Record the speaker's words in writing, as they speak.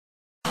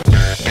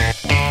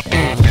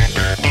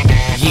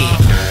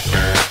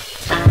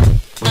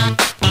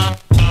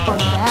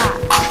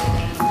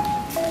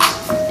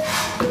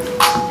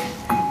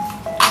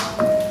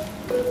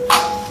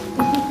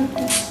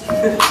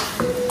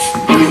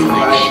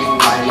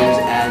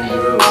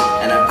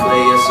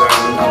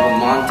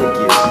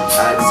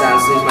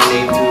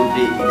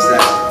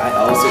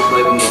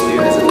play the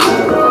lead as a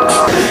player.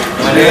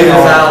 My name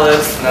is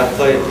Alex and I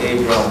play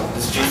Abram.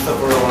 The streets of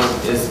Verona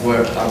is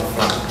where I'm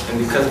from. And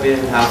because we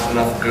didn't have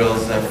enough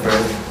girls at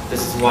first,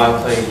 this is why I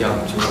play young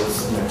Jules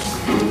Smith.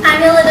 I'm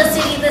a little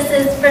sweetie, this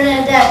is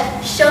Bernadette.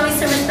 Show me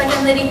some respect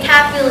and Lady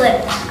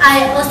Capulet.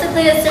 I also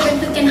play a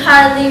servant who can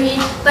hardly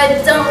read,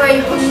 but don't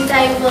worry, homies,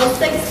 I will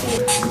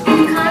succeed.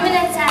 Carmen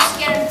and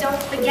Saskia,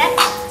 don't forget,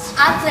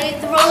 I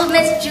played the role of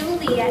Miss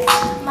Juliet.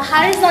 My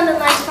heart is on the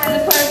line to find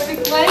the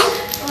perfect one.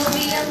 We'll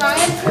be a long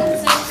and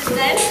soon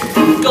then.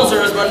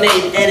 Gangster is my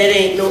name and it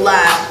ain't no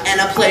lie.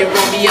 And I play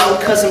Romeo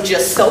cause I'm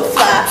just so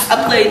fly.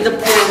 I played the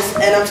prince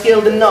and I'm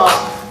skilled in all.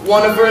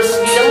 Wanna verse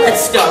me?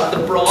 Let's start the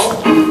brawl.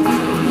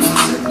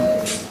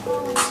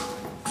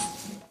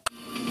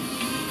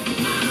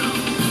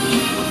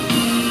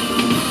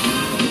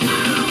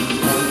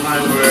 My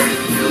word,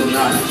 you'll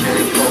not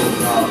carry cold.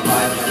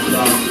 By my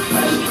love,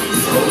 passion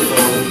so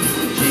cold.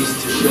 Cheeks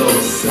to show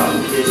some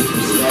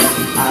disrespect.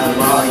 I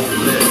while you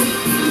live,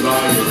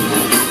 while you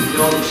live.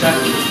 Don't check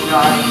the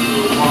sky,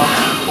 you walk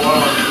and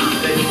quarrel.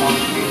 They want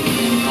me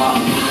to walk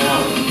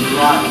more.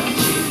 Rock,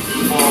 cheek,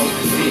 fall,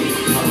 see.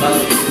 Unless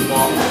you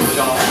walk and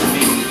jump to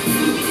me.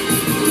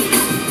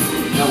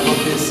 Now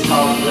with this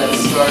talk, let's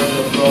start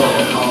the brawl.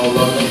 All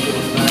of the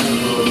good men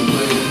will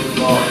play the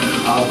ball.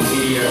 I'll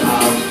be your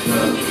out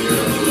the beer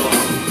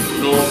alone.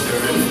 Closer,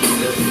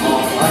 that's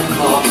all I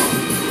call.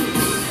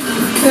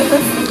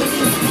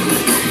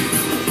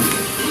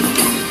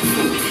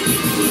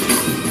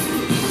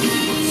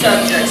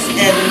 Subjects,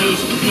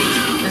 enemies, peace.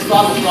 This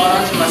ball was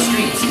brought onto my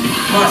streets,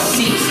 my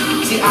seats.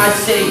 See, I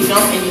say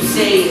jump and you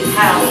say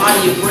how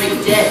do you break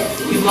dead?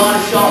 You lot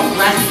of shot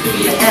blasting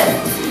through your head.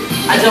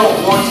 I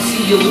don't want to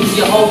see you lose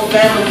your whole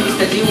family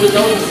that you with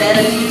no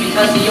insanity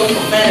because of your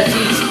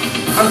profanities.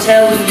 I'm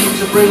telling you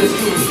to bring this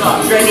to a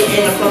stop. Drag it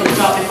in from the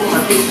top before my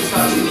patience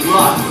starts to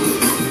rot.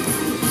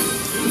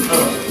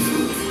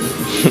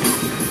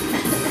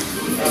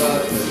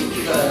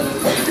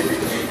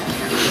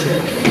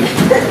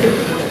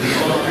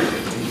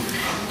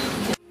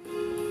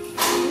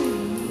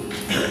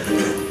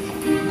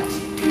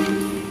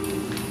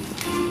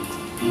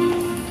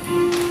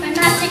 My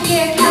master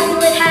here,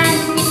 Capulet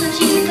hands me some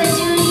sheets of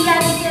duty. I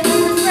begin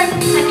this work. I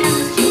count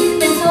the streets.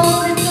 Been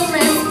told it's a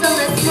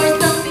list for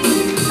something.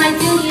 My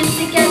duty is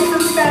to get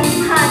some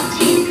hot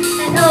cheese.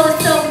 And oh,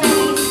 so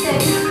many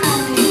sick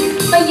honey.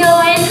 But yo,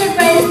 I ain't the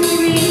brightest in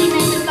reading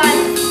and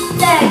dividing.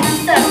 Dang, I'm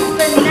stuck,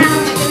 but now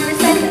I'm gonna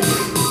recite this.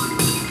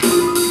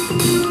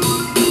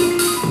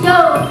 Yo,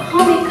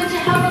 homie, could you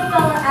help a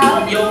fella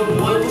out? Yo,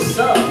 boy, what's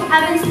up?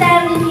 I've been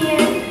standing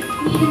here,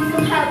 needing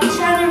some help,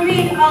 trying to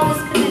read all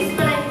this business,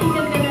 but I think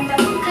I've been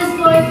enough. Cause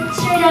boy,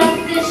 straight up,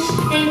 this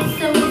ain't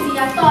so easy.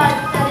 I thought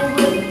that it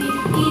would be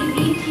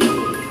easy peasy.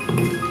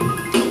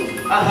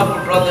 I have a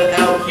brother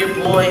out here,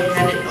 boy,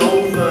 hand it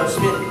over.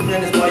 Smith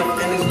and his wife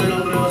and his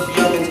little girl's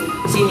youngins.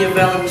 Senior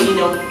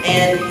Valentino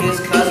and his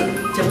cousin.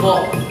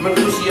 Tibalt,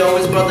 Mercutio,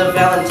 his brother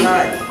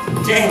Valentine.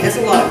 Dang, that's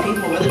a lot of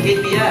people. Where the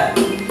gig be at?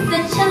 The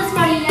chillest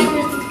party ever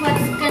is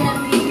what's gonna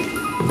be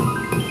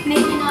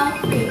making all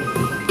free.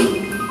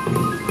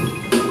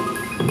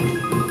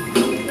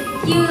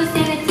 If you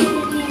say that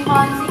Tiffany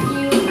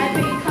Montague, I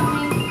pray you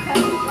coming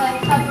a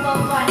cup of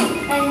wine,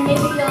 and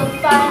maybe you'll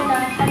find a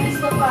honey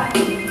so fine.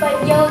 But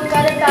yo,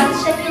 gotta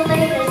bounce, check you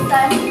later,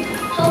 son.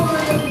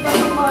 Hopefully you'll be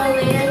working more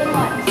later than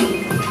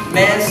once.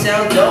 Man,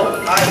 sound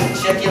dope. I can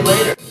check you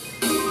later.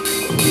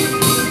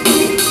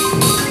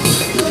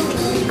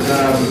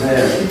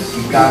 There.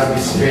 You gotta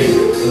be straight.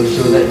 It'll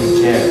show that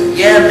you care.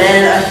 Yeah,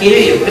 man, I hear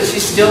you, but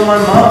she's still my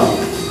mom.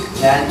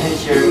 Can't you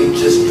hear me?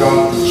 Just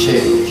drop the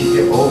chick. Keep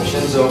your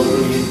options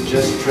open. You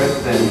just trip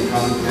and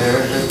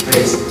compare her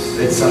face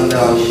with some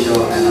that I'll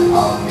show and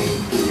I'll make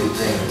you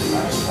think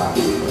I'm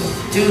stopping.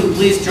 Dude,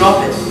 please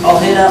drop it. I'll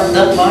hit up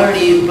the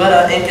party, but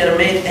I ain't gonna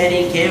make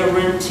any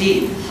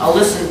guarantee. I'll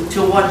listen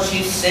to what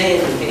you say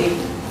to me.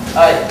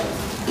 Alright,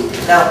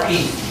 now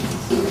peace.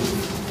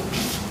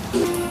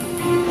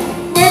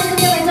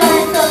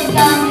 So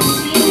young and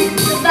sweet,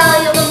 the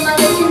value of a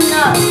mother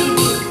cannot be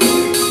beat.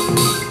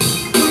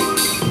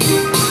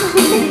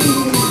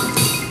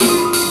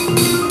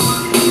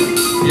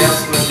 Yes,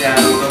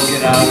 madame, don't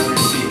get out of your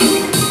seat.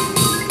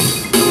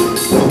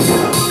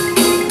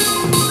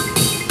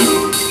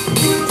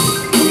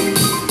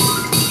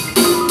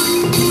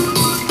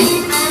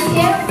 I'm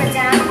here,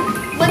 madame.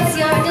 What's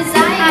your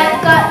desire? I've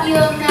got you a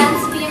man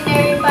to be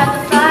married by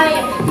the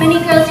fire. Many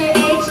girls your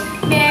age,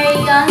 marry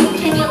young.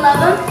 Can you love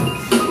them?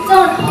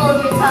 Don't hold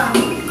your tongue.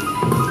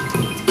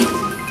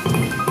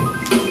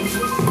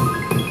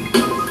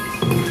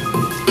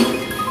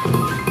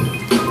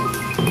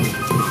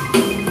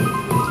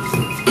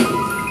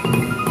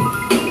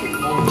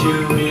 Oh,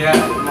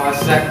 Juliet, my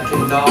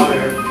second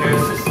daughter.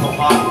 Paris is so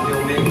hot,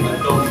 he'll make a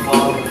dope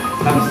father.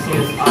 Haven't seen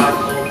his eyes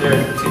older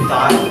to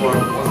die for.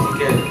 Once you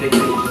get addicted,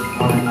 you just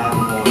want to have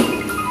more.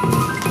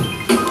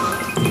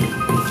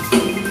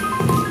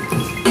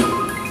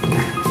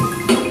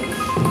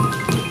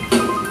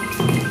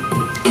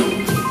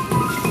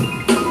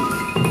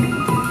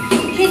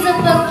 He's a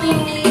book you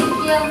need,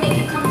 he'll make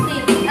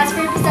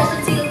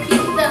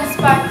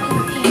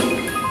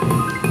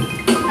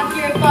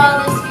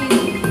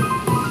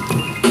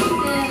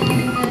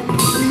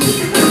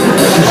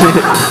will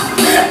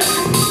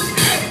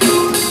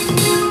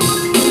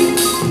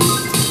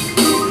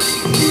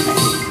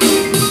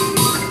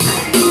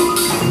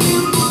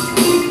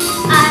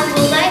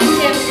like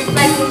him if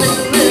life was like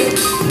a mood.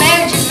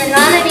 Marriage is an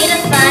honor, need to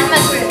find my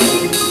groove.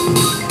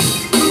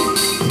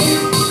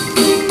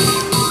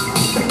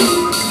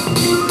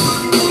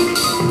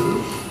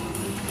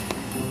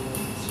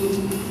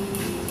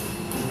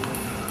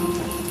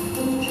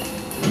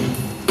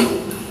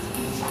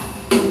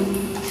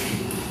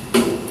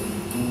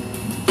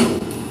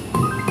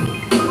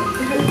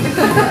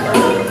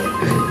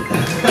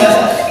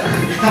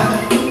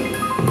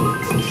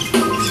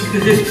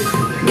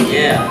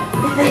 Yeah.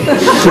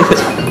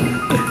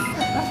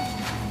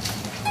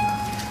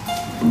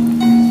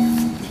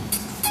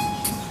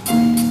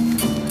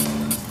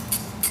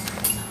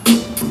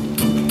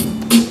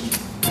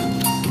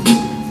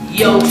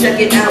 Yo, check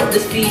it out,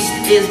 this beast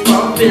is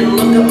bumpin'.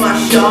 Look at my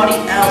shawty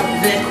out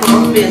there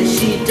crumpin'.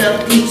 She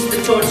does beats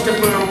the torch to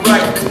burn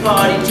bright. This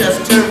party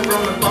just turned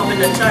from the bumpin'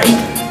 to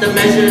tight. The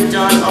measure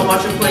done, I'll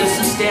watch her place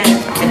to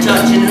stand. And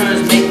touching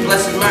hers make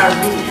blessed my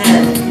root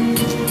hand.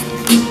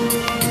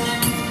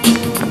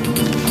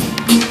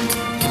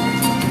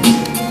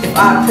 If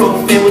I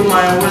profane with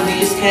my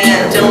unworthiest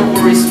hand, don't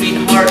worry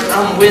sweetheart,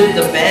 I'm with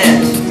the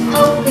band.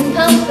 Open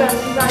pilgrims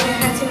is on your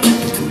head too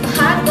much. The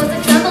heart goes to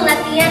tremble at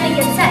the end of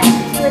your set.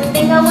 You would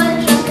think I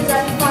wouldn't jump cause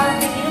I'd be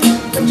falling for you,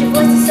 but your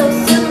voice is so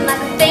soothing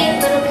like a faint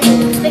little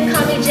kid. They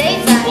call me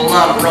Jay's eye. Well,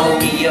 I'm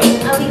Romeo.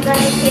 Are we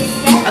gonna kiss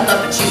yet? I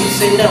thought that you would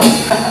say no.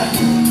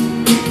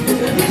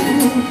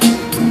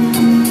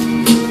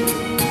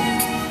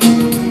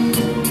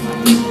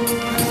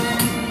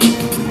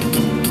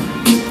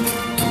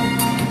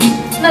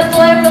 My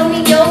boy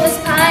Romeo, this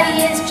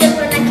party is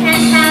dripping. I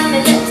can't have my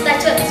lips that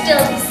took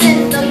still be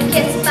sin. Though you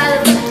kiss by the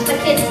lip, my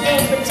kiss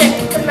ain't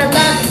returned. Cause my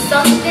love is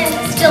something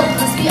that still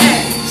must be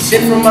earned.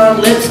 Sin from my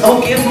lips, oh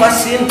give my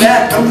sin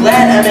back. I'm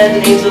glad I met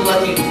an angel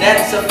like you,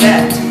 that's a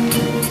fact.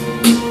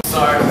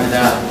 Sorry,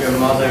 madam, your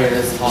mother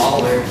is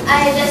taller.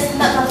 I just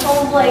met my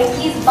homeboy,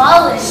 he's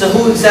ballin'. So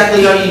who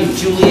exactly are you,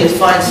 Juliet's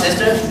fine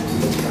sister?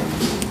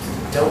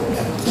 Don't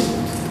know.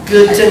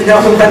 Good to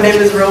know, my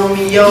name is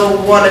Romeo.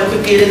 Wanna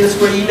quick get in this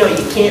where you know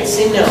you can't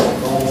say no.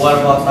 Well, what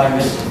about my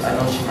mistress? I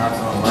know she's not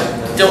gonna like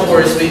this. Don't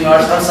worry sweetheart,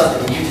 I'm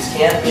something you just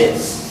can't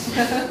miss.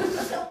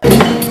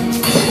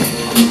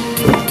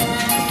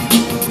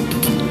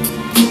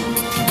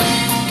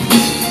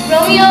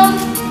 Romeo,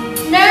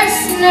 nurse,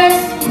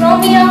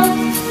 Romeo.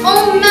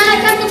 Oh man, I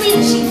can't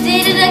believe she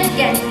did it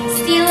again.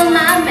 Stealing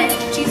my man.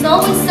 She's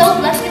always so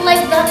lucky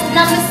like the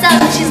number 7.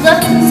 She's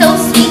looking so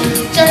sweet,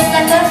 just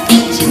like her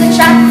feet. She's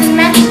attracting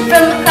men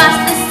from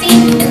across the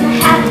sea. In the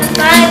hat, the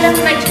fire, the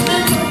French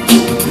food.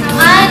 Now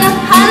I know,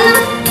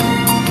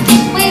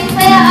 wait,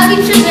 player, I'll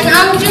be tripping.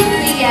 I'm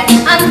Juliet.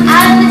 I'm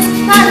out of this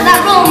planet.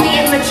 That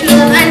Romeo is my true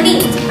love. I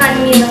need to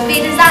find me the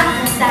fate is out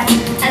of sight.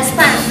 As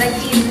planets like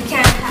these we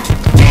can't hide.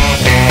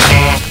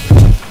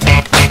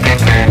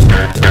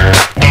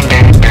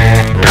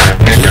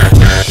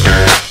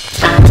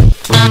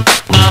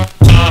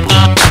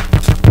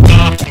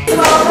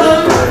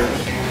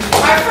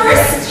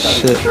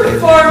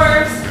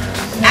 Performers.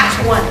 Act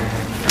 1.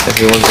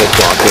 Everyone's like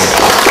walking.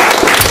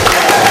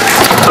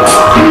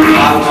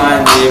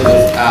 My name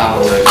is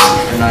Alex,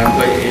 and I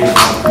play in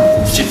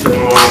Streets of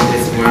Roaring.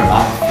 This is where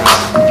I'm from.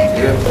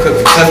 Yeah,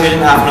 because we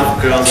didn't have enough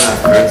girls at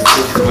first,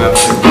 this is where I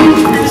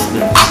play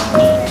listener.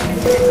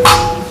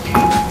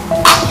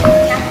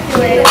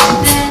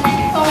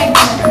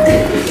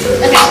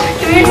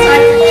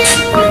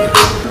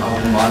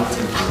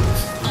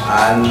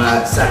 I'm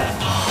Zach.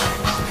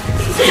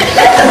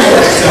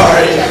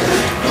 Sorry.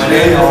 My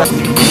name is...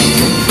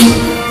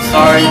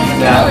 Sorry,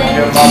 madam.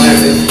 Your mother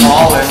is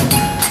fallen.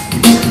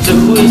 So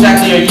who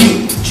exactly are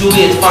you,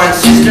 Juliet's fine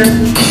sister?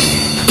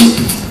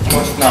 Of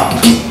course not.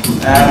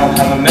 I don't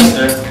have a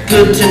mister.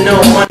 Good to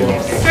know.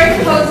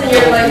 Strike a pose in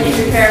your life with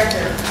your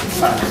character.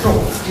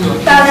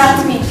 Found out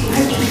to meet you.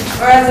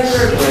 Or as a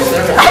group.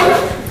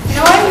 You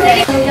know what I'm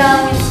saying? Go down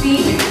your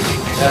speed.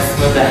 Yes,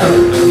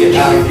 madam. Let's get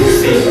out of your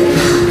seat.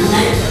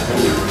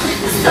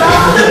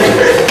 Stop.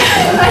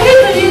 I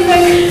hate the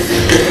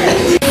music.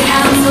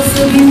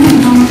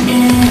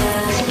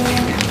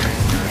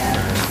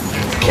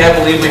 Can't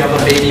believe we have a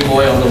baby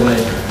boy on the way.